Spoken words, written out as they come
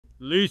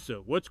Lisa,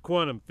 what's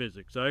quantum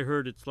physics? I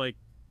heard it's like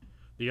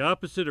the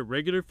opposite of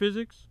regular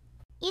physics?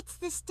 It's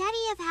the study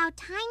of how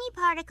tiny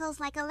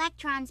particles like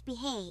electrons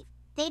behave.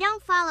 They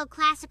don't follow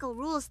classical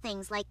rules,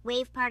 things like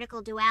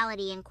wave-particle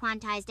duality and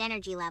quantized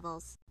energy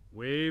levels.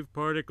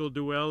 Wave-particle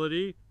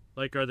duality?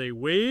 Like are they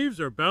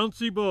waves or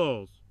bouncy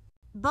balls?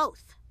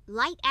 Both.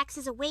 Light acts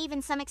as a wave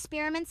in some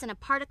experiments and a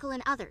particle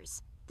in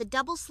others. The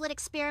double-slit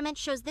experiment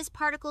shows this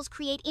particles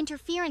create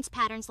interference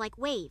patterns like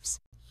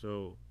waves.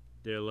 So,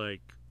 they're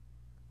like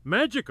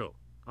magical.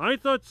 I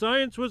thought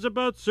science was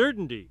about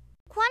certainty.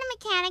 Quantum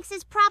mechanics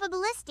is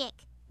probabilistic.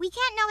 We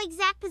can't know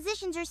exact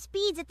positions or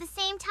speeds at the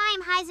same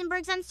time,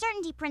 Heisenberg's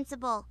uncertainty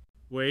principle.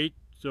 Wait,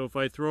 so if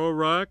I throw a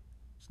rock,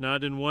 it's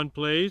not in one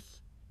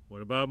place?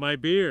 What about my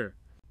beer?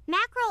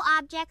 Macro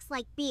objects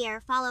like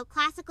beer follow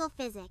classical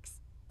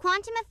physics.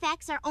 Quantum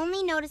effects are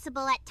only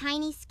noticeable at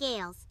tiny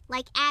scales,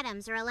 like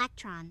atoms or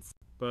electrons.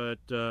 But,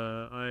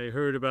 I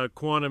heard about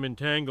quantum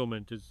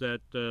entanglement. Is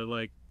that,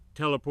 like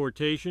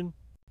teleportation?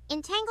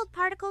 Entangled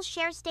particles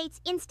share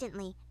states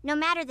instantly, no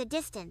matter the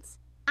distance.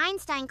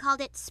 Einstein called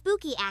it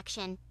spooky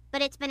action,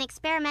 but it's been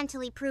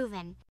experimentally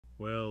proven.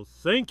 Well,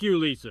 thank you,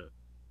 Lisa.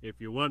 If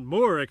you want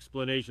more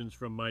explanations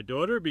from my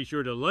daughter, be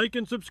sure to like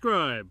and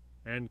subscribe,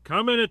 and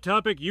comment a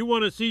topic you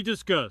want to see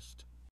discussed.